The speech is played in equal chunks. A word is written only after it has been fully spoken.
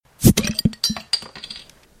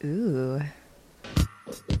Ooh.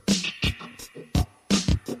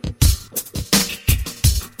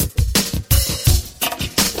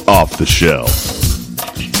 Off the shelf.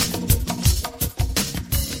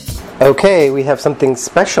 Okay, we have something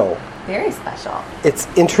special. Very special. It's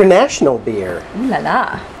international beer. Ooh la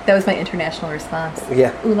la. That was my international response.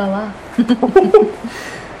 Yeah. Ooh la la.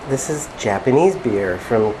 This is Japanese beer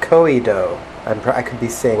from Coedo. I could be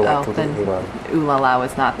saying that completely wrong. Ooh la la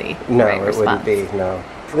was not the No, right it response. wouldn't be, no.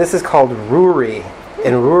 This is called Ruri.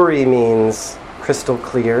 And Ruri means crystal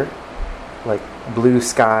clear, like blue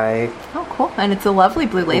sky. Oh, cool. And it's a lovely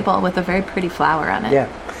blue label with a very pretty flower on it. Yeah.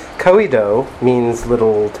 Coedo means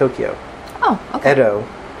little Tokyo. Oh, okay. Edo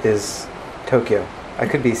is Tokyo. I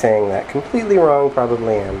could be saying that completely wrong,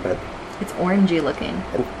 probably am, but... It's orangey looking.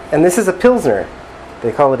 And this is a pilsner.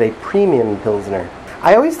 They call it a premium pilsner.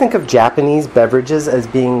 I always think of Japanese beverages as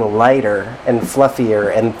being lighter and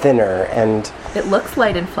fluffier and thinner and... It looks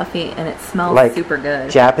light and fluffy, and it smells like super good.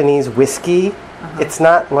 Japanese whiskey. Uh-huh. It's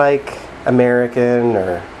not like American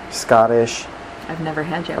or Scottish I've never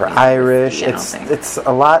had or Japanese Irish. whiskey, I don't think. It's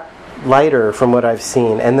a lot lighter from what I've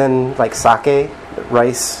seen. And then like sake,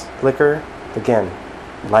 rice liquor, again,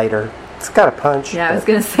 lighter. It's got a punch. Yeah, I was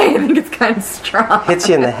going to say, I think it's kind of strong. Hits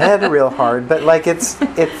you in the head real hard, but like it's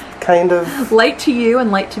kind of... Light to you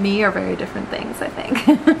and light to me are very different things, I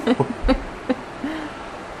think.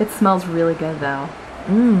 It smells really good, though.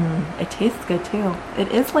 It tastes good, too.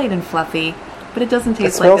 It is light and fluffy, but it doesn't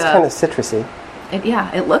taste like It smells kind of citrusy.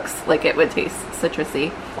 It looks like it would taste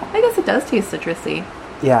citrusy. I guess it does taste citrusy.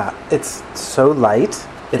 Yeah, it's so light,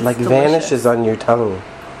 it It's like delicious. vanishes on your tongue.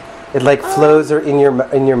 It like flows in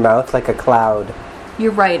your mouth like a cloud.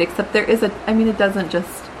 You're right, except there is it doesn't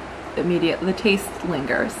just immediately, the taste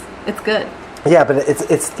lingers. It's good. Yeah, but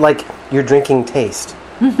it's like you're drinking taste.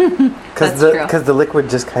 That's true. Because the liquid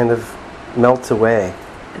just kind of melts away.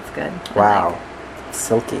 It's good. Wow.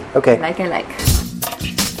 Silky. Okay. I like.